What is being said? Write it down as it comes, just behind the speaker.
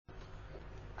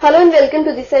Hello and welcome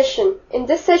to the session. In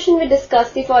this session we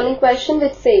discuss the following question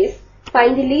which says,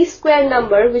 find the least square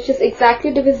number which is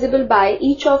exactly divisible by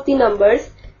each of the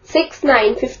numbers 6,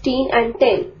 9, 15 and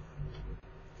 10.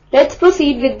 Let's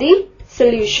proceed with the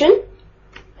solution.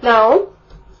 Now,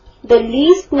 the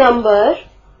least number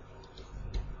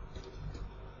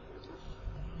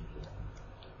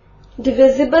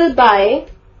divisible by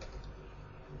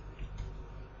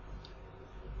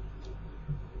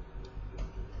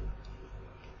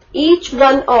each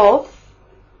one of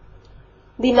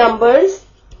the numbers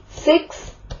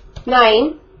 6,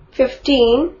 9,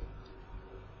 15,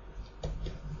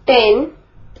 10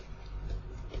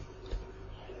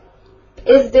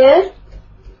 is their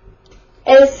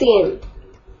LCM.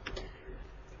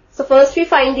 So first we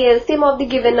find the LCM of the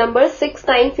given numbers 6,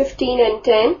 9, 15 and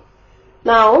 10.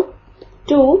 Now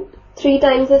 2, 3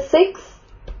 times is 6,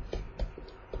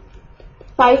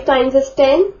 5 times is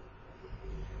 10,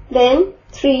 then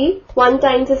 3, 1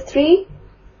 times is 3,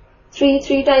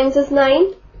 3 times is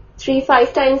 9, 3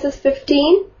 5 times is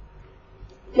 15,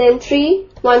 then 3,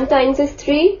 1 times is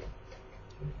 3,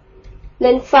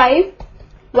 then 5,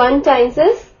 1 times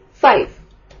is 5.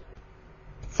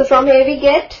 So from here we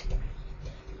get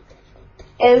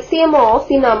LCM of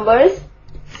the numbers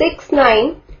 6,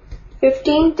 9,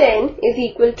 15, 10 is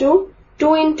equal to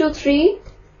 2 into 3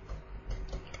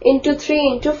 into 3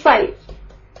 into 5,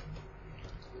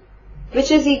 which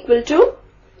is equal to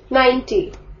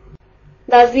 90.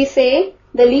 Thus we say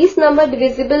the least number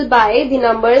divisible by the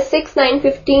numbers 6, 9,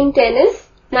 15, 10 is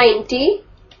 90.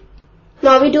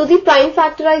 Now we do the prime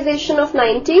factorization of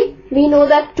 90. We know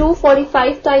that 2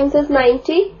 45 times is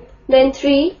 90, then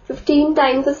 3 15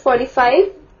 times is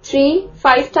 45, 3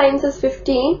 5 times is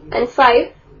 15 and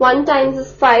 5 1 times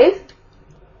is 5.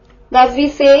 Thus we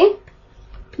say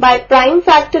by prime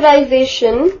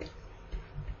factorization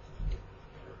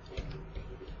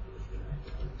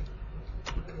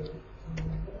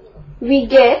we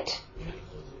get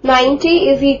 90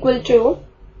 is equal to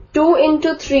 2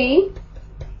 into 3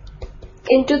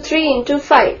 into 3 into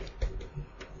 5.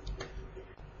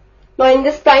 Now in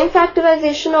this prime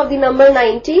factorization of the number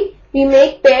 90, we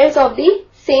make pairs of the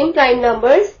same prime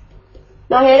numbers.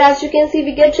 Now here as you can see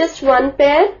we get just one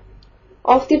pair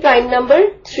of the prime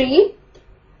number 3.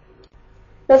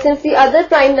 Now since the other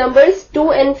prime numbers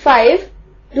 2 and 5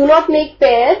 do not make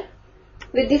pair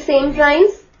with the same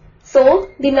primes, so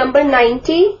the number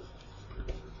 90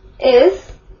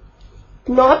 is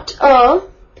not a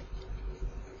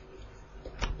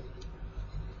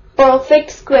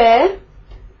perfect square.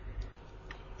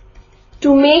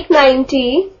 To make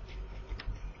 90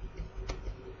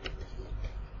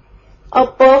 a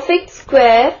perfect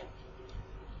square,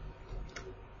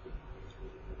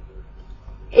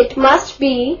 it must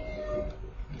be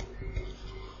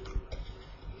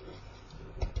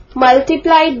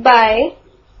multiplied by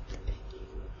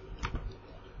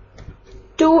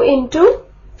 2 into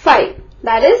 5,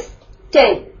 that is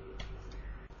 10.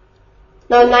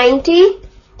 Now 90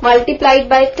 multiplied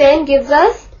by 10 gives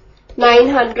us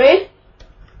 900.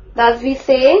 Thus we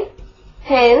say,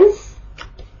 hence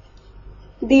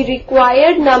the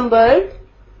required number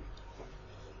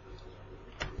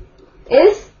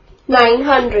is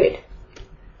 900.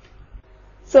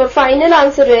 So final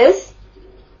answer is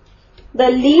the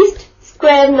least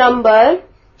square number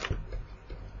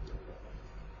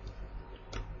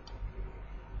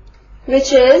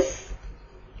which is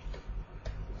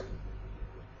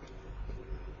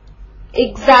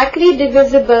exactly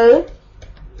divisible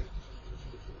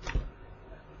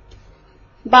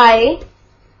by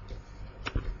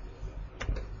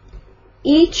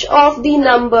each of the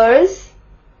numbers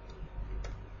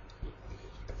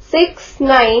 6,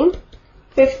 9,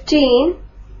 15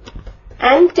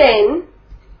 and 10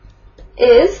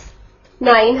 is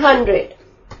 900.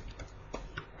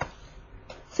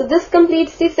 So this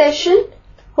completes the session.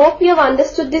 Hope you have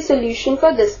understood the solution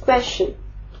for this question.